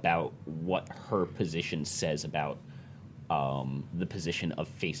 it's about what her position says about the position of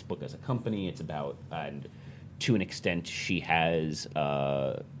Facebook as a company. It's about, and to an extent, she has,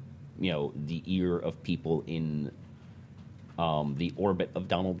 the ear of people in the orbit of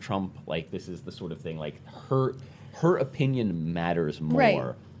Donald Trump. This is the sort of thing, her opinion matters more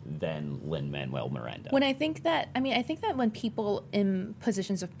Right. than Lin-Manuel Miranda. I think that when people in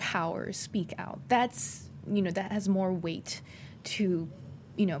positions of power speak out, that's that has more weight to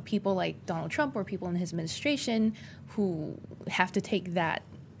people like Donald Trump or people in his administration who have to take that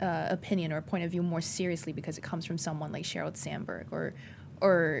opinion or point of view more seriously because it comes from someone like Sheryl Sandberg or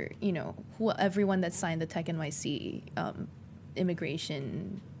everyone that signed the Tech NYC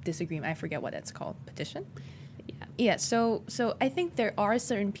immigration disagreement. I forget what it's called. Petition. Yeah, so I think there are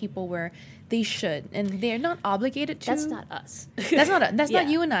certain people where they should, and they're not obligated to. That's not us. That's not Yeah.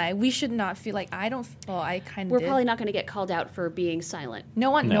 you and I. We should not feel like I don't. Well, I kind of. We're probably not going to get called out for being silent.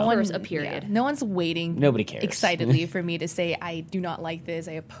 No one. For a period. Yeah, no one's waiting. Nobody cares. Excitedly for me to say I do not like this.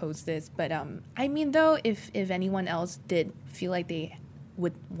 I oppose this. But I mean, though, if anyone else did feel like they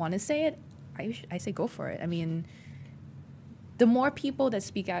would want to say it, I say go for it. I mean, the more people that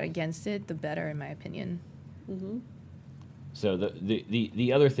speak out against it, the better, in my opinion. Mm-hmm. So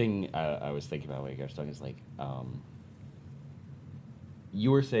the other thing I was thinking about while you guys were talking is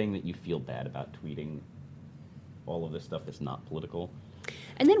you were saying that you feel bad about tweeting all of this stuff that's not political.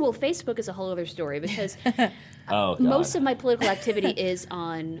 And then, Facebook is a whole other story because Oh, God. most of my political activity is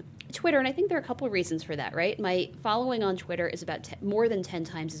on Twitter, and I think there are a couple of reasons for that, right? My following on Twitter is about more than 10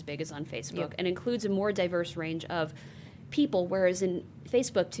 times as big as on Facebook and includes a more diverse range of people, whereas in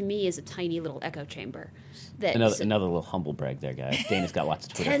Facebook, to me, is a tiny little echo chamber. Another little humble brag there, guys. Dana's got lots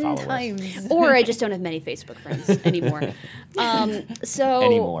of Twitter 10 followers. times. Or I just don't have many Facebook friends anymore.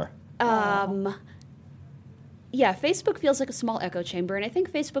 Anymore. Yeah, Facebook feels like a small echo chamber, and I think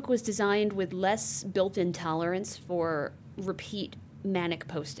Facebook was designed with less built-in tolerance for repeat manic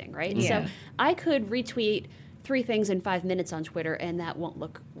posting, right? Yeah. So I could retweet 3 things in 5 minutes on Twitter, and that won't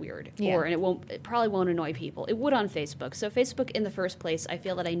look weird, Yeah. and it probably won't annoy people. It would on Facebook. So Facebook, in the first place, I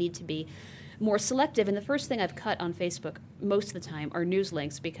feel that I need to be more selective. And the first thing I've cut on Facebook most of the time are news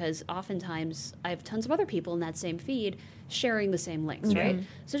links, because oftentimes I have tons of other people in that same feed sharing the same links, right?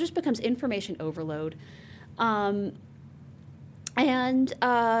 So it just becomes information overload.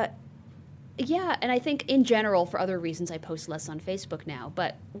 Yeah, and I think in general, for other reasons, I post less on Facebook now.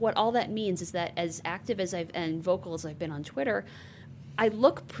 But what all that means is that as active as and vocal as I've been on Twitter, I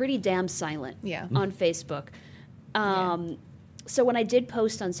look pretty damn silent on Facebook. So when I did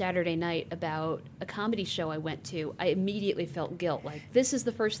post on Saturday night about a comedy show I went to, I immediately felt guilt. Like, this is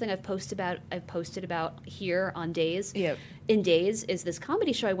the first thing I've posted about here on Days. Yep. In Days is this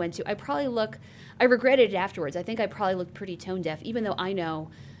comedy show I went to. I regretted it afterwards. I think I probably looked pretty tone deaf, even though I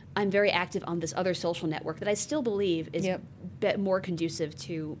know I'm very active on this other social network that I still believe is more conducive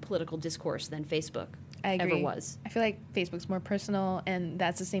to political discourse than Facebook I agree. ever was. I feel like Facebook's more personal, and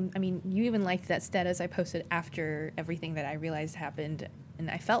that's the same. I mean, you even liked that status I posted after everything that I realized happened, and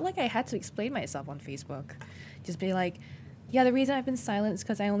I felt like I had to explain myself on Facebook. Just be like, yeah, the reason I've been silent is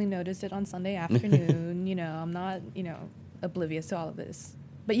because I only noticed it on Sunday afternoon. I'm not, oblivious to all of this.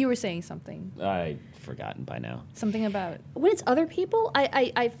 But you were saying something. I've forgotten by now. Something about... When it's other people,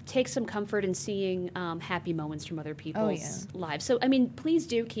 I take some comfort in seeing happy moments from other people's lives. So, I mean, please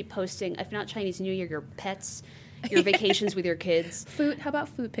do keep posting, if not Chinese New Year, your pets, your vacations with your kids. Food. How about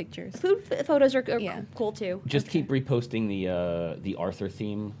food pictures? Food photos are cool, too. Just keep reposting the Arthur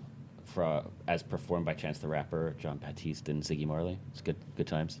theme as performed by Chance the Rapper, John Baptiste, and Ziggy Marley. It's good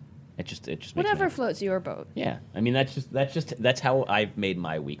times. It just makes whatever me floats your boat. Yeah, I mean that's how I've made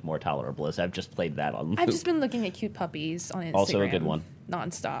my week more tolerable. Is I've just played that on loop. I've just been looking at cute puppies on Instagram. Also a good one.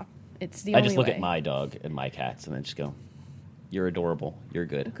 Nonstop. It's the I only just look way. at my dog and my cats and then just go, "You're adorable. You're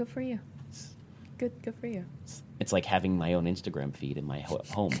good." Good for you. Good for you. It's like having my own Instagram feed in my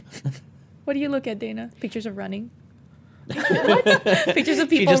home. What do you look at, Dana? Pictures of running. What? Pictures of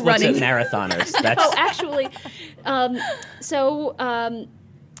people she just running. looks at marathoners. That's Oh, actually,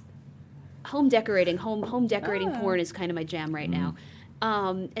 home decorating porn is kind of my jam right now.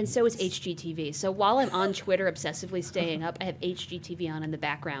 And so is HGTV. So while I'm on Twitter obsessively staying up, I have HGTV on in the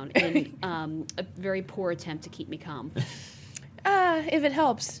background in a very poor attempt to keep me calm. If it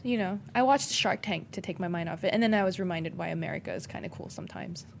helps, I watched Shark Tank to take my mind off it, and then I was reminded why America is kind of cool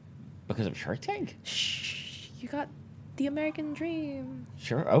sometimes. because of Shark Tank. Shh, you got the American Dream.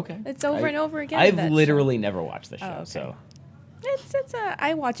 Sure, okay. It's over and over again. I've that literally never watched the show, okay. so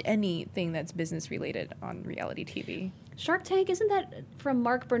I watch anything that's business related on reality TV. Shark Tank, isn't that from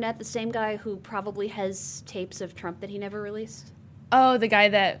Mark Burnett, the same guy who probably has tapes of Trump that he never released? Oh, the guy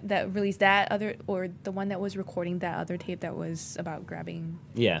that released that other, or the one that was recording that other tape that was about grabbing.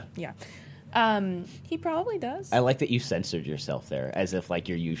 yeah. Yeah. He probably does. I like that you censored yourself there, as if like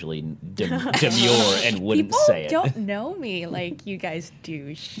you're usually demure and wouldn't People say it. don't know me like you guys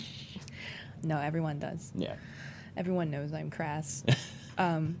do. No, everyone does. Yeah. Everyone knows I'm crass.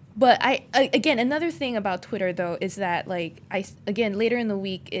 But again, another thing about Twitter though is that later in the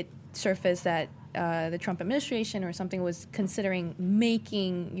week it surfaced that the Trump administration or something was considering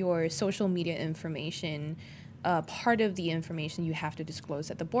making your social media information part of the information you have to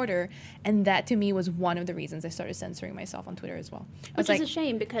disclose at the border, and that to me was one of the reasons I started censoring myself on Twitter as well. Which is a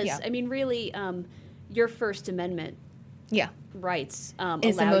shame because, I mean, really, your First Amendment rights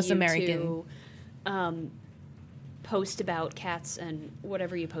is the allow most you American. to post about cats and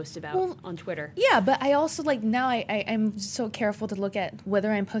whatever you post about on Twitter. Yeah, but I also, now I'm so careful to look at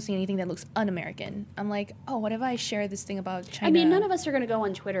whether I'm posting anything that looks un-American. I'm like, oh, what if I share this thing about China? I mean, none of us are going to go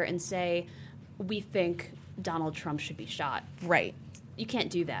on Twitter and say, we think Donald Trump should be shot. Right. You can't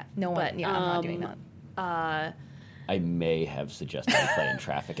do that. No one. But, I'm not doing that. I may have suggested we play in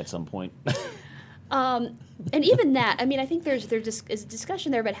traffic at some point. And even that, I mean, I think there's is a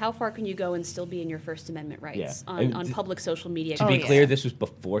discussion there about how far can you go and still be in your First Amendment rights on public social media. To be clear, this was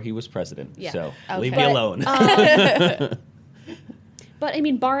before he was president, so leave me alone. But, I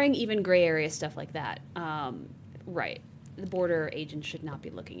mean, barring even gray area stuff like that, right, the border agent should not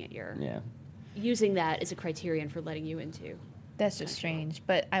be looking at your... Yeah. Using that as a criterion for letting you into That's just strange.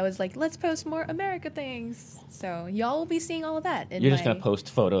 But I was like, let's post more America things. So y'all will be seeing all of that. You're just going to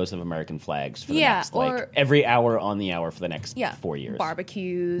post photos of American flags for the Yeah, next, or- every hour on the hour for the next Yeah, 4 years.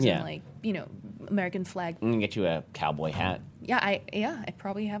 barbecues Yeah. and American flag. I'm going to get you a cowboy hat. I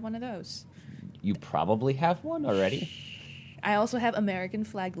probably have one of those. You probably have one already. I also have American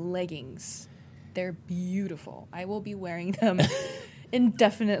flag leggings. They're beautiful. I will be wearing them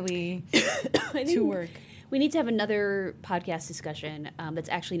indefinitely to work. We need to have another podcast discussion that's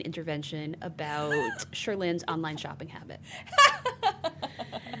actually an intervention about Sherlyn's online shopping habit.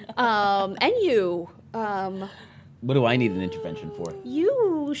 And you. What do I need an intervention for?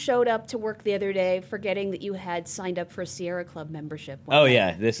 You showed up to work the other day forgetting that you had signed up for a Sierra Club membership. Oh,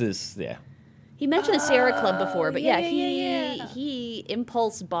 yeah. This is, yeah. He mentioned a Sierra Club before, but yeah. he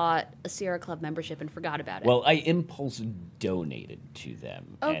impulse bought a Sierra Club membership and forgot about it. Well, I impulse donated to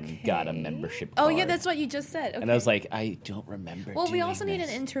them and got a Okay. membership Oh, card. yeah, that's what you just said. Okay. And I was like, I don't remember well, we doing also need an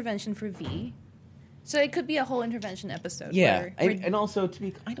this. intervention for V. So it could be a whole intervention episode. Yeah, where and also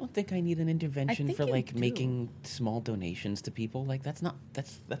I don't think I need an intervention think for you like do. making small donations to people. Like that's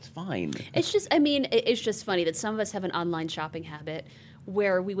fine. It's just, I mean, it's just funny that some of us have an online shopping habit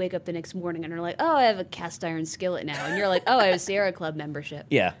where we wake up the next morning and are like, oh, I have a cast iron skillet now. And you're like, oh, I have a Sierra Club membership.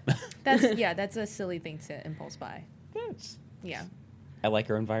 Yeah, that's a silly thing to impulse buy. Yes. Yeah. I like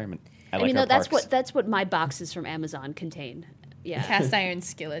our environment. I mean, like our that's parks. that's what my boxes from Amazon contain. Yeah. Cast iron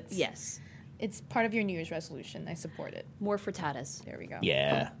skillets. Yes. It's part of your New Year's resolution. I support it. More frittatas. There we go.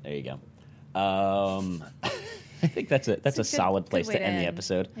 Yeah, there you go. I think that's a It's solid place way to end the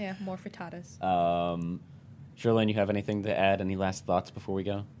episode. Yeah, more frittatas. Sherlyn, you have anything to add? Any last thoughts before we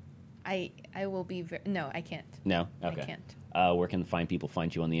go? I will be no, I can't. No. Okay. I can't. Where can people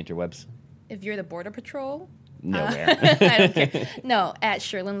find you on the interwebs? If you're the Border Patrol, Nowhere. I don't care. No, at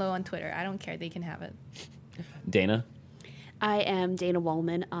Sherlyn Lowe on Twitter. I don't care. They can have it. Dana? I am Dana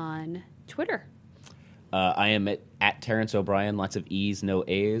Wollman on Twitter. I am at Terrence O'Brien. Lots of E's, no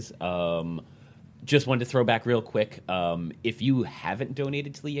A's. Just wanted to throw back real quick. If you haven't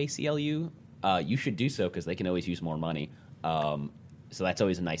donated to the ACLU, you should do so because they can always use more money. So that's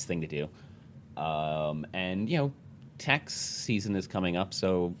always a nice thing to do. And, tax season is coming up,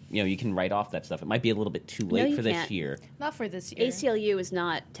 so, you can write off that stuff. It might be a little bit too late you for this can't. year. Not for this year. ACLU is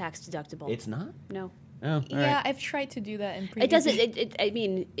not tax deductible. It's not? No. Oh, all Yeah, right. I've tried to do that in It previous. doesn't. I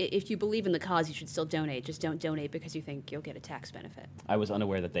mean, if you believe in the cause, you should still donate. Just don't donate because you think you'll get a tax benefit. I was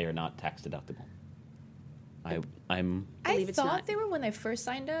unaware that they are not tax deductible. I'm I believe it's thought not. they were when I first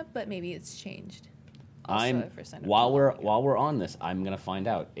signed up, but maybe it's changed. Also, I'm I first signed up while too we're long ago. while we're on this, I'm gonna find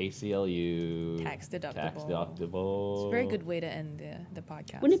out ACLU Tax deductible. Tax deductible. It's a very good way to end the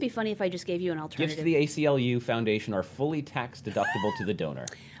podcast. Wouldn't it be funny if I just gave you an Gifts alternative? to the ACLU Foundation are fully tax deductible to the donor.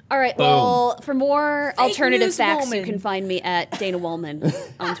 All right. Boom. Well, for more Fake alternative news facts, you woman. can find me at Dana Wollman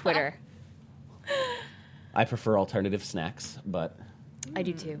on Twitter. I prefer alternative snacks, but I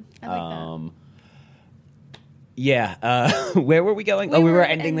do too. I like yeah. Where were we going? We we were were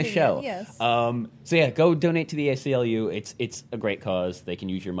ending the ending show. it, yes. So yeah, go donate to the ACLU. It's a great cause. They can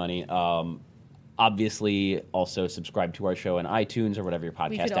use your money. Obviously, also subscribe to our show on iTunes or whatever your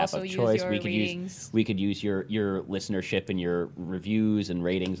We podcast could app also of use choice. your We could ratings. we could use your listenership and your reviews and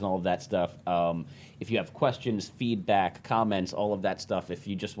ratings and all of that stuff. If you have questions, feedback, comments, all of that stuff. If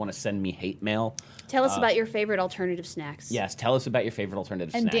you just want to send me hate mail, Tell us about your favorite alternative snacks. yes, tell us about your favorite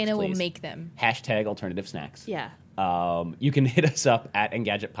alternative And snacks. Dana will please. make them. Hashtag alternative snacks. Yeah. You can hit us up at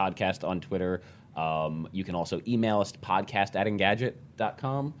Engadget Podcast on Twitter. You can also email us to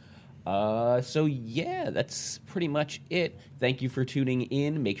podcast@engadget.com. So yeah, that's pretty much it. Thank you for tuning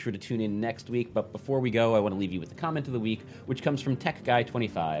in. Make sure to tune in next week. But before we go, I want to leave you with the comment of the week, which comes from Tech Guy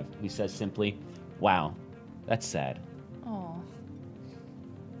 25, who says simply, "Wow, that's sad."